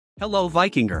Hello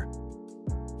Vikinger.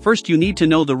 First you need to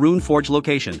know the Rune Forge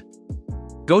location.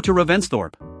 Go to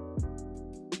Ravensthorpe.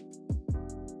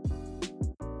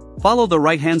 Follow the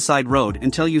right-hand side road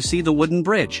until you see the wooden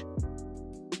bridge.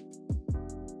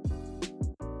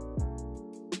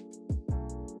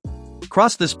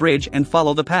 Cross this bridge and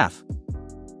follow the path.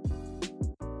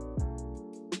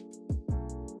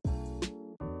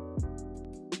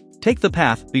 Take the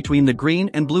path between the green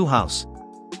and blue house.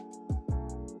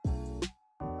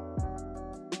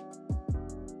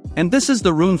 And this is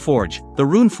the Rune Forge. The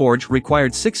Rune Forge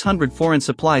required 600 foreign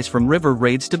supplies from river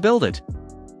raids to build it.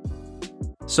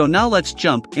 So now let's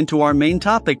jump into our main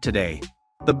topic today.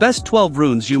 The best 12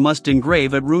 runes you must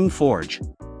engrave at Rune Forge.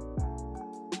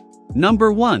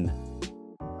 Number 1.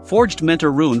 Forged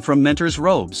Mentor Rune from Mentor's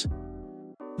Robes.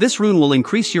 This rune will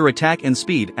increase your attack and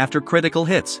speed after critical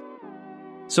hits.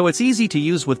 So it's easy to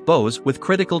use with bows with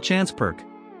critical chance perk.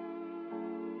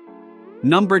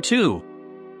 Number 2.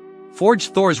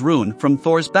 Forged Thor's Rune from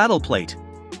Thor's Battle Plate.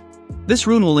 This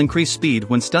rune will increase speed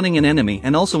when stunning an enemy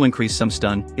and also increase some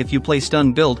stun. If you play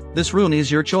stun build, this rune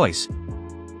is your choice.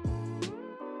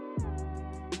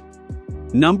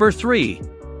 Number 3.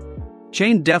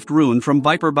 Chain Deft Rune from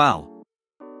Viper Bow.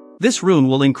 This rune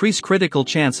will increase critical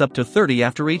chance up to 30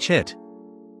 after each hit.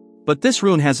 But this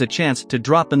rune has a chance to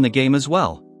drop in the game as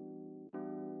well.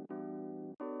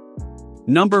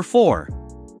 Number 4.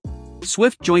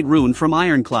 Swift Joint Rune from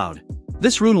Ironcloud.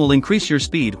 This rune will increase your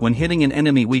speed when hitting an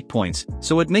enemy weak points,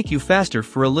 so it make you faster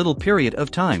for a little period of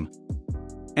time.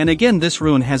 And again this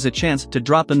rune has a chance to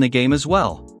drop in the game as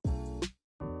well.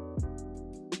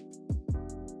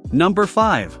 Number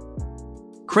 5.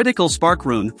 Critical Spark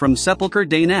Rune from Sepulchre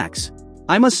Dane Axe.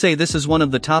 I must say this is one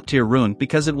of the top tier rune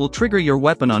because it will trigger your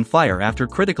weapon on fire after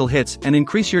critical hits and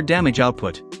increase your damage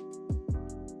output.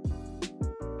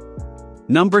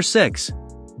 Number 6.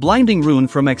 Blinding Rune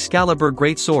from Excalibur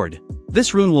Great Sword.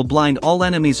 This rune will blind all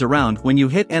enemies around when you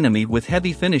hit enemy with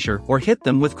heavy finisher or hit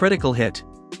them with critical hit.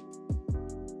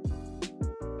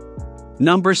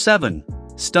 Number 7.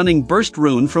 Stunning Burst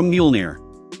Rune from Mjolnir.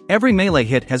 Every melee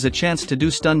hit has a chance to do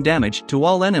stun damage to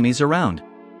all enemies around.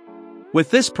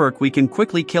 With this perk we can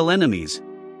quickly kill enemies.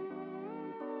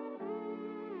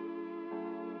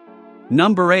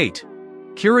 Number 8.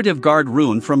 Curative Guard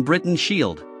Rune from Britain's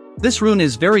Shield. This rune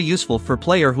is very useful for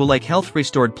player who like health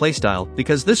restored playstyle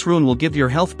because this rune will give your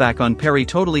health back on parry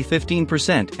totally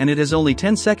 15% and it has only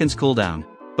 10 seconds cooldown.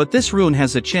 But this rune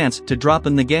has a chance to drop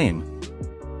in the game.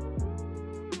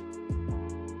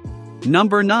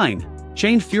 Number 9.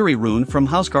 Chained Fury Rune from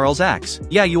Housecarl's Axe.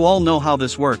 Yeah, you all know how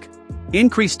this work.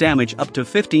 Increase damage up to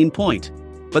 15 point.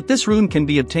 But this rune can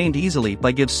be obtained easily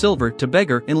by give silver to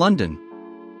beggar in London.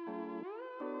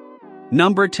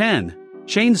 Number 10.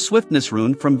 Chained Swiftness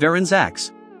Rune from Varen's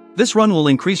Axe. This rune will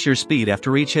increase your speed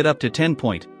after each hit up to 10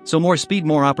 point, so more speed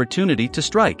more opportunity to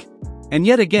strike. And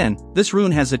yet again, this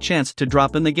rune has a chance to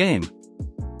drop in the game.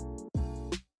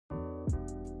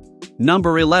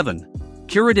 Number 11.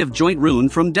 Curative Joint Rune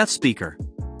from Deathspeaker.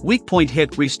 Weak point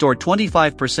hit restore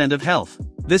 25% of health.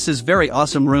 This is very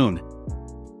awesome rune.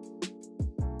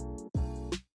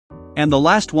 And the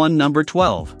last one, number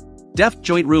 12. Deft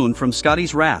Joint Rune from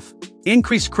Scotty's Wrath.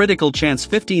 Increase critical chance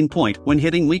 15 point when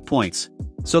hitting weak points.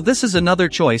 So this is another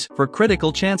choice for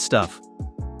critical chance stuff.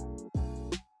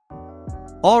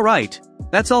 Alright,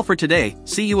 that's all for today.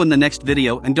 See you in the next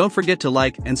video and don't forget to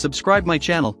like and subscribe my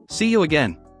channel. See you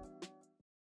again.